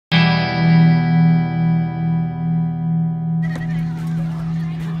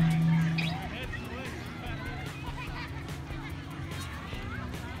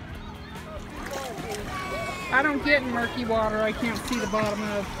getting murky water I can't see the bottom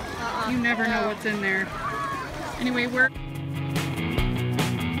of. You never know what's in there. Anyway, we're...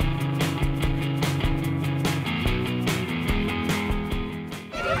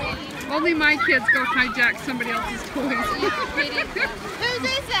 Only my kids go hijack somebody else's toys. Whose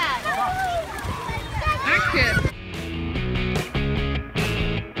is that? That kid.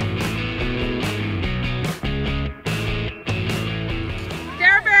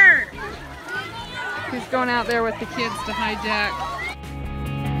 Care Bear! He's going out there with the kids to hijack.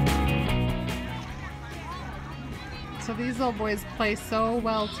 So these little boys play so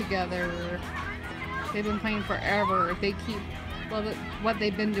well together. They've been playing forever. They keep... Well, what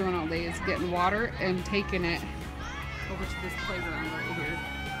they've been doing all day is getting water and taking it over to this playground right here.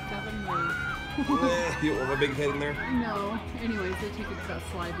 Devin, move. You want my big head in there? No. Anyways, they take it to that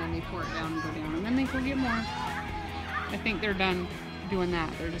slide, then they pour it down and go down, and then they go get more. I think they're done doing that.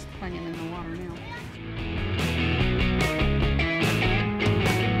 They're just playing in the water now.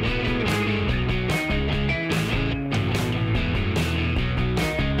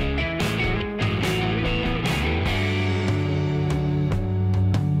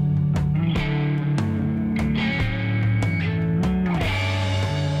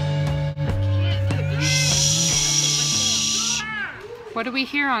 What do we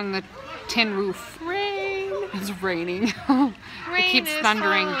hear on the tin roof? Rain. It's raining. Rain it keeps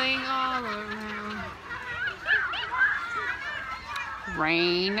thundering. Falling all around.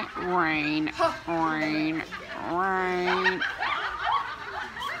 Rain, rain, rain, rain.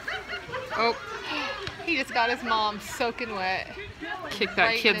 Oh, He just got his mom soaking wet. kick that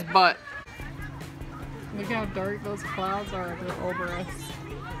Right kid's in it. butt. Look how dark those clouds are. They're over us.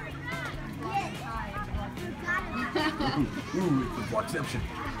 Ooh, it's a vlogception.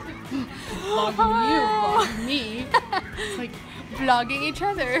 Vlogging you, vlogging me. It's like vlogging each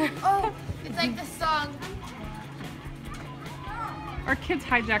other. Oh, it's like the song. Our kids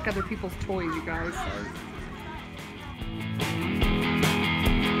hijack other people's toys, you guys.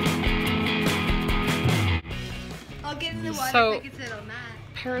 I'll get in the water So- if I can sit on that.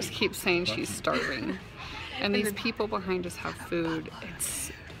 Paris keeps saying she's starving. And these people behind us have food.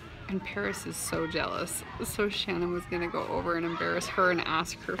 And Paris is so jealous. So Shannon was gonna go over and embarrass her and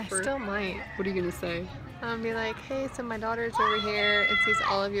ask her I for... still might. What are you gonna say? Be like, hey, so my daughter's over here and sees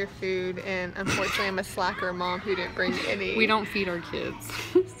all of your food, and unfortunately I'm a slacker mom who didn't bring any. We don't feed our kids.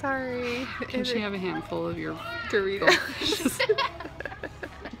 Sorry. Can she have a handful of your Doritos?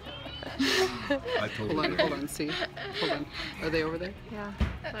 I told you. Hold on, see. Hold on. Are they over there? Yeah.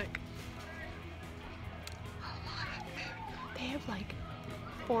 Look. A lot of food. They have like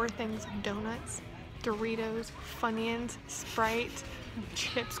 4 things of donuts, Doritos, Funyuns, Sprite,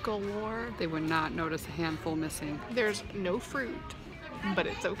 chips galore. They would not notice a handful missing. There's no fruit, but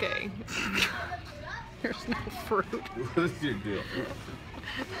it's okay. There's no fruit. What is your deal?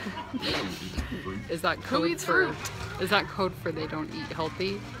 Is that Who code eats for? fruit? Is that code for they don't eat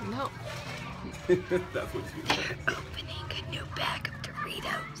healthy? No. That's what you said. Opening a new bag of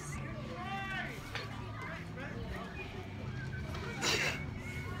Doritos.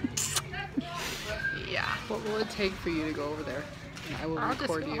 Yeah. What will it take for you to go over there? And I will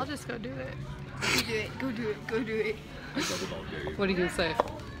record you. I'll just go do it. Go do it, go do it, go do it. What are you gonna say?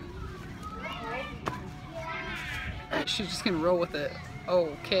 She's just gonna roll with it. Oh,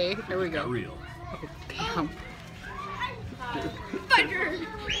 okay, here we go. Real. Oh, damn. Thunder!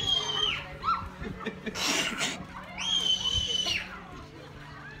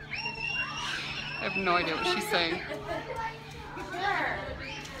 I have no idea what she's saying.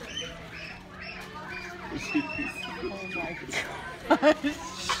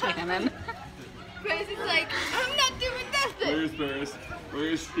 Shannon. Chris is like, I'm not doing nothing. Where's Paris? Where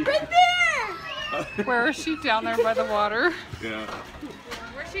is she? Right there! Where is she? Down there by the water? Yeah.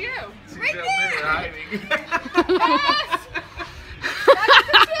 Where'd she go? She's Right down there. there hiding.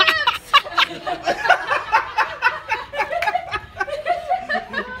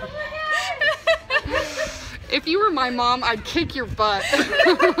 If you were my mom, I'd kick your butt.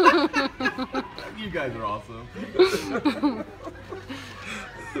 You guys are awesome.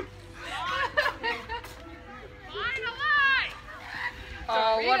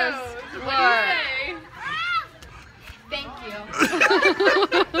 Oh, what a Thank you.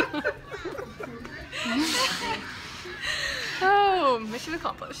 Oh, mission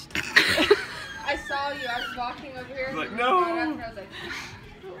accomplished. I saw you. I was walking over here. Like, no. I was like,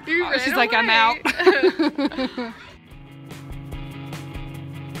 You She's ran like, I'm away. out.